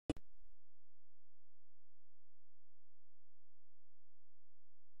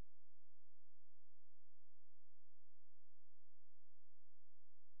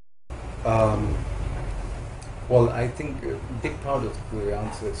Um, well, I think a big part of the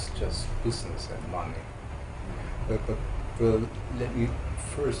answer is just business and money. But let me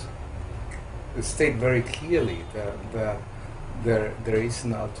first state very clearly that there is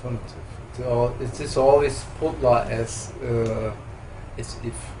an alternative. It is always put like as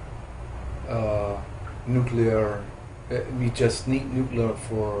if nuclear. We just need nuclear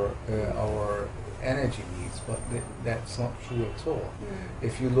for our energy needs, but that's not true at all.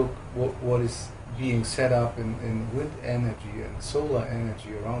 If you look what is being set up in wind energy and solar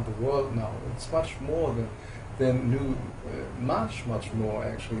energy around the world now, it's much more than much more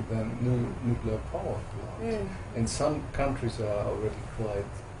actually than new nuclear power plants. And some countries are already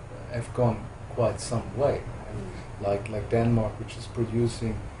have gone quite some way, like Denmark, which is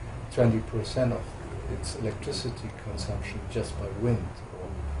producing 20% of its electricity consumption just by wind, or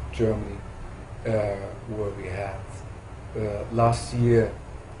Germany, where we had last year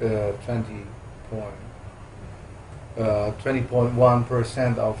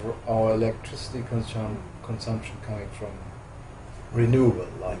 20.1% of our electricity consumption coming from renewable,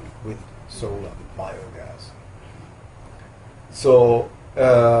 like wind, solar, biogas. So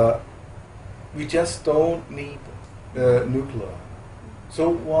we just don't need nuclear. So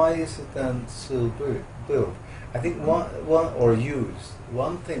why is it then still built? I think one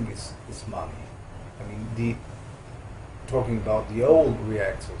thing is money. I mean, talking about the old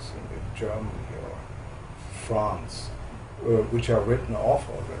reactors in Germany or France, which are written off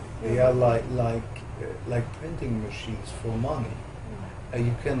already. They are like printing machines for money.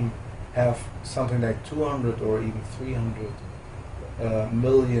 You can have something like 200 or even 300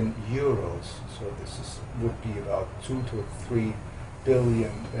 million euros. So this would be about 2 to 3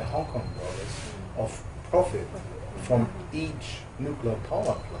 billion Hong Kong dollars of profit from each nuclear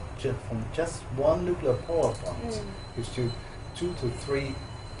power plant. From just one nuclear power plant gives you 2 to 3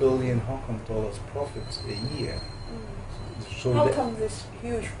 billion Hong Kong dollars profits a year. So how come this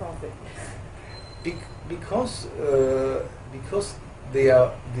huge profit? Because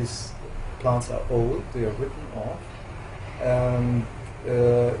these plants are old, they are written off, and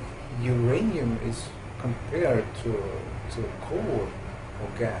uranium is compared to coal or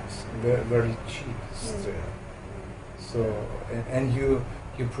gas very cheap still. So and you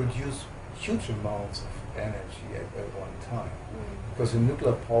produce huge amounts of energy at one time, because a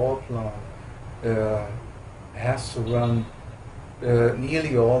nuclear power plant has to run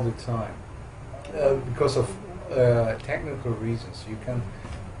nearly all the time because of technical reasons. You can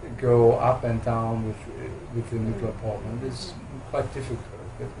go up and down with the nuclear power plant. It's quite difficult.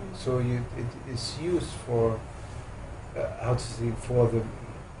 So it is used for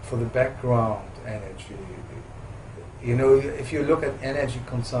for the background energy. You know, if you look at energy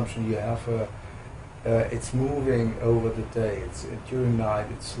consumption, you have it's moving over the day. It's during night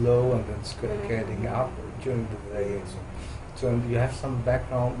it's slow, and then it's getting up during the day. So you have some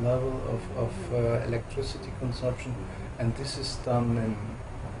background level of electricity consumption, and this is done in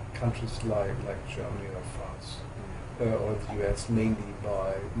countries like Germany or France or the US, mainly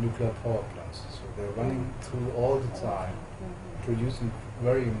by nuclear power plants. So they're running through all the time, producing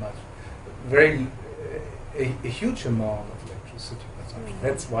a huge amount of electricity consumption.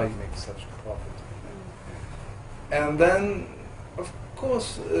 That's why you make such a profit. And then, of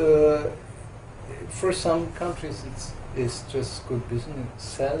course, for some countries it's just good business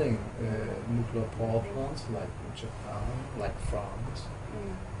selling nuclear power plants, like Japan, like France,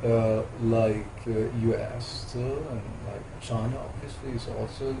 like US still, and like China obviously is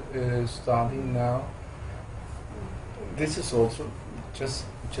also starting now. This is also just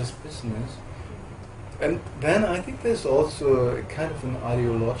business. And then I think there's also a kind of an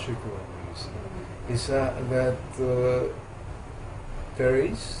ideological reason, is that there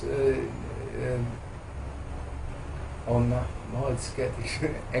is now it's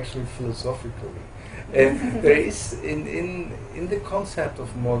getting actually philosophically. There is in the concept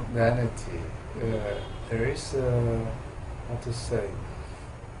of modernity, there is how to say.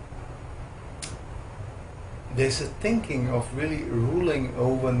 There's a thinking of really ruling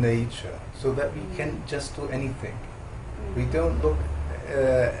over nature, so that we can just do anything. We don't look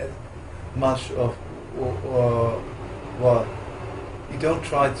at much of, well, we don't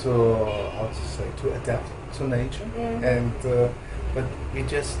try to adapt to nature, and but we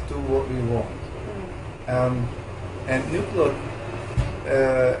just do what we want. And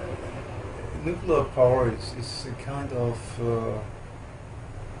nuclear power is a kind of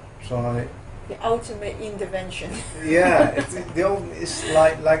the ultimate intervention. Yeah, it's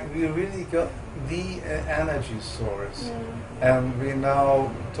like we really got the energy source, and we're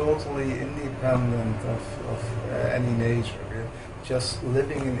now totally independent of any nature. just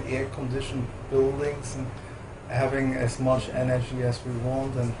living in air-conditioned buildings and having as much energy as we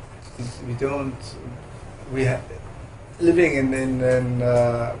want, and we don't. We have living in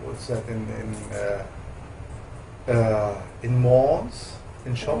what's that in malls,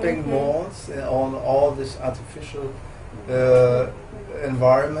 in shopping malls, on all this artificial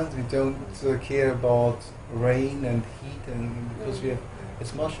environment. We don't care about rain and heat, and because we have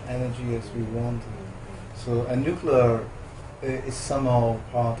as much energy as we want. So a nuclear is somehow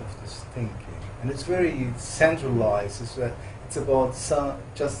part of this thinking, and it's very centralized. It's about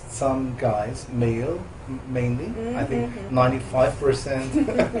just some guys, male mainly. I think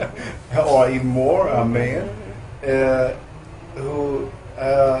 95% or even more are male, who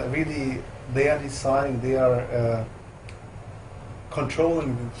really they are deciding, they are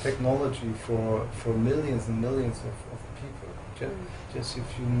controlling the technology for millions and millions of people, just a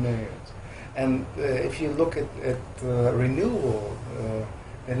few males. And if you look at renewable,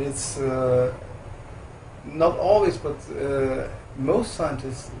 and it's not always, but most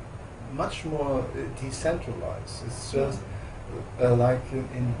scientists much more decentralized. It's just like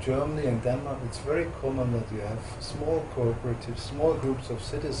in Germany and Denmark, it's very common that you have small cooperatives, small groups of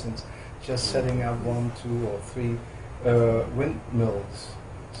citizens just setting up 1, 2, or 3 windmills.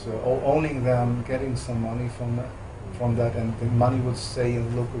 So owning them, getting some money from that, and the money would stay in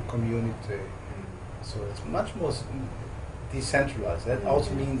the local community. So it's much more decentralized. That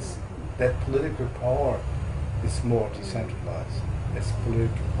also means that political power is more decentralized. As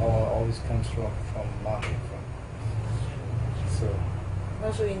political power always comes from money. So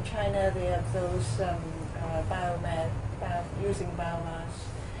also in China, they have those using biomass,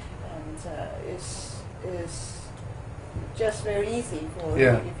 and is just very easy for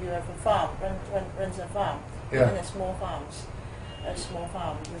if you have a farm, runs a farm, even a small farm,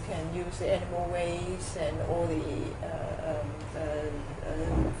 you can use the animal waste and all the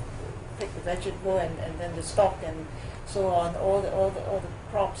pick the vegetable and then the stock and so on, all the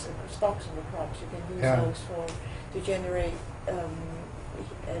crops and the stocks of the crops, you can use those to generate.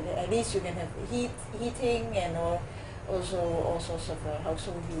 At least you can have heating and also all sorts of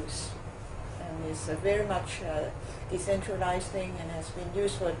household use. And it's a very much decentralized thing and has been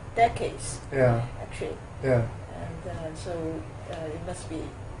used for decades. Actually. And so it must be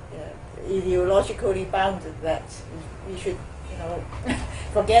ideologically bounded that we should,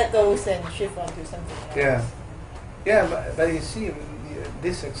 forget those and shift on to something else. But you see,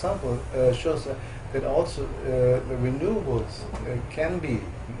 this example shows that also the renewables can be,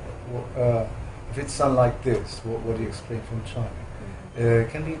 if it's done like this, what you explained from China,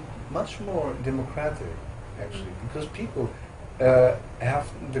 can be much more democratic, actually, because people have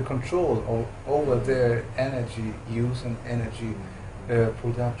the control over their energy use and energy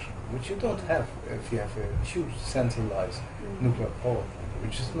production, which you don't have if you have a huge centralized nuclear power plant,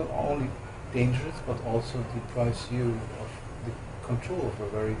 which is not only dangerous but also deprives you of the control of a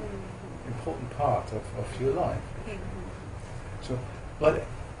very important part of your life. So, but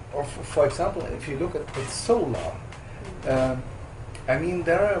for example, if you look at solar, I mean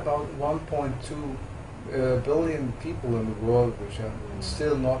there are about 1.2 billion people in the world which are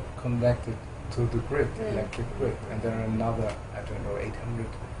still not connected to the grid, electric grid, and there are another, 800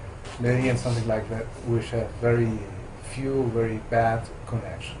 million, something like that, which have very few, very bad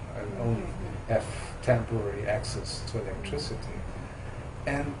connection and only have temporary access to electricity.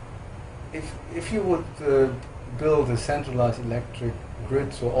 And if you would build a centralized electric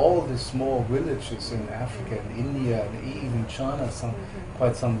grid to all the small villages in Africa and India and even China,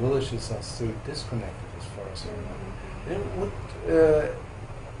 quite some villages are still disconnected as far as I know, it would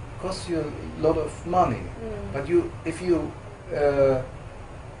cost you a lot of money. But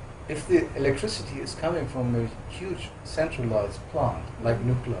if the electricity is coming from a huge centralized plant like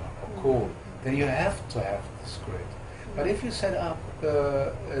nuclear or coal, then you have to have this grid. But if you set up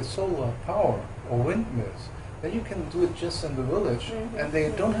solar power or windmills, then you can do it just in the village, and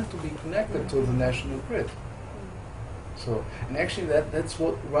they don't have to be connected to the national grid. So, and actually that's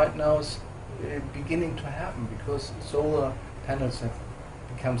what right now is beginning to happen, because solar panels have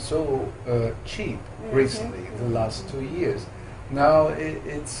become so cheap recently in the last 2 years. Now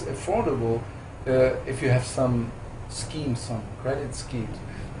it's affordable if you have some schemes, some credit schemes,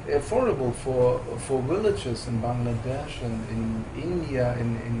 affordable for villages in Bangladesh and in India,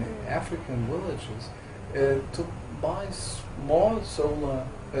 in African villages, to buy small solar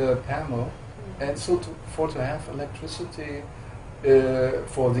panel, and so to have electricity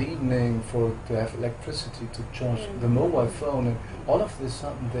for the evening, to have electricity to charge the mobile phone, and all of this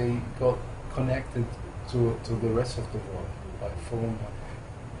sudden they got connected to the rest of the world by phone,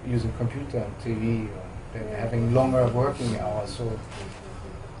 using computer and TV, having longer working hours.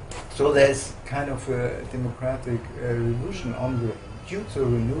 So there's kind of a democratic revolution ongoing due to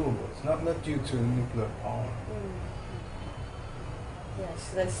renewables, not due to nuclear power.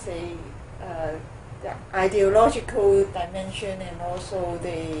 Yes, let's say the ideological dimension and also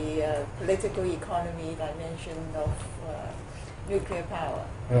the political economy dimension of nuclear power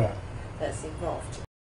that's involved.